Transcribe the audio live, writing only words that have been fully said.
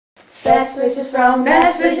Best wishes from,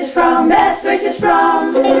 best wishes from, best wishes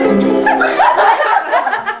from.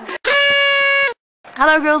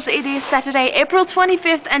 Hello girls, it is Saturday, April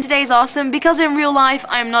 25th and today is awesome because in real life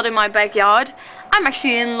I'm not in my backyard. I'm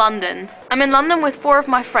actually in London. I'm in London with 4 of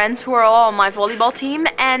my friends who are all on my volleyball team,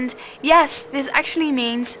 and yes, this actually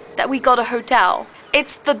means that we got a hotel.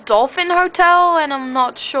 It's the Dolphin Hotel and I'm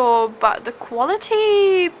not sure about the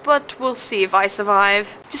quality, but we'll see if I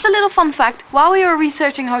survive. Just a little fun fact, while we were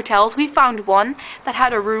researching hotels we found one that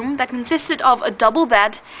had a room that consisted of a double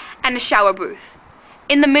bed and a shower booth.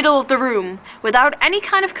 In the middle of the room, without any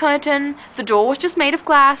kind of curtain, the door was just made of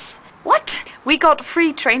glass. What? We got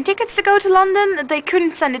free train tickets to go to London. They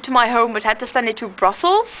couldn't send it to my home but had to send it to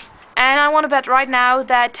Brussels. And I want to bet right now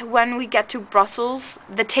that when we get to Brussels,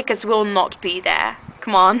 the tickets will not be there.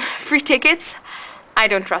 Come on, free tickets? I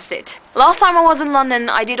don't trust it. Last time I was in London,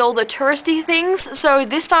 I did all the touristy things, so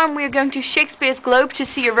this time we're going to Shakespeare's Globe to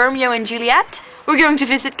see a Romeo and Juliet. We're going to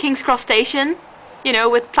visit King's Cross Station, you know,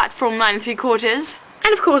 with platform 9 3/4.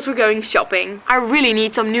 And of course we're going shopping. I really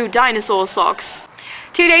need some new dinosaur socks.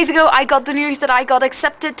 2 days ago I got the news that I got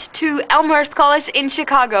accepted to Elmhurst College in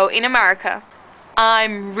Chicago in America.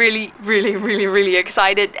 I'm really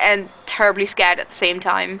excited and terribly scared at the same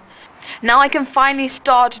time. Now I can finally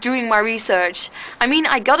start doing my research. I mean,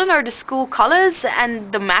 I gotta know the school colors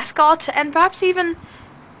and the mascot and perhaps even...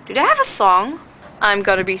 do they have a song? I'm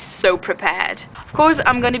gonna be so prepared. Of course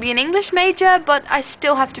I'm gonna be an English major, but I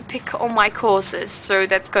still have to pick all my courses, so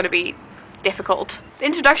that's gonna be difficult. The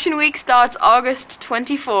introduction week starts August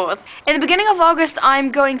 24th. In the beginning of August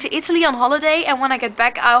I'm going to Italy on holiday, and when I get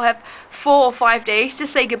back I'll have 4 or 5 days to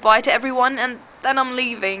say goodbye to everyone and then I'm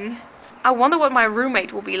leaving. I wonder what my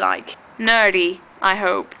roommate will be like. Nerdy, I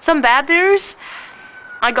hope. Some bad news?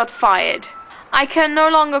 I got fired. I can no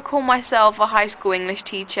longer call myself a high school English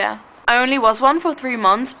teacher. I only was one for 3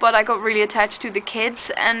 months, but I got really attached to the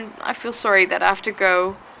kids and I feel sorry that I have to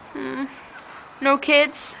go. No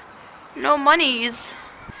kids, no monies.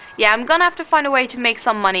 Yeah, I'm gonna have to find a way to make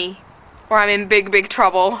some money, or I'm in big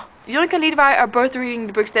trouble. Jonica and Levi are both reading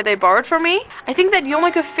the books that they borrowed from me. I think that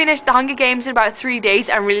Jonica finished the Hunger Games in about 3 days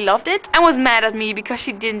and really loved it, and was mad at me because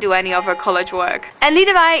she didn't do any of her college work. And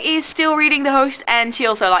Levi is still reading The Host and she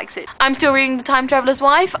also likes it. I'm still reading The Time Traveler's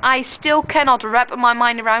Wife. I still cannot wrap my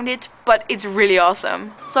mind around it, but it's really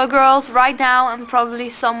awesome. So girls, right now I'm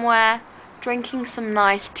probably somewhere drinking some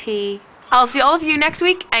nice tea. I'll see all of you next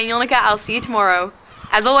week, and Jonica, I'll see you tomorrow.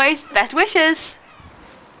 As always, best wishes!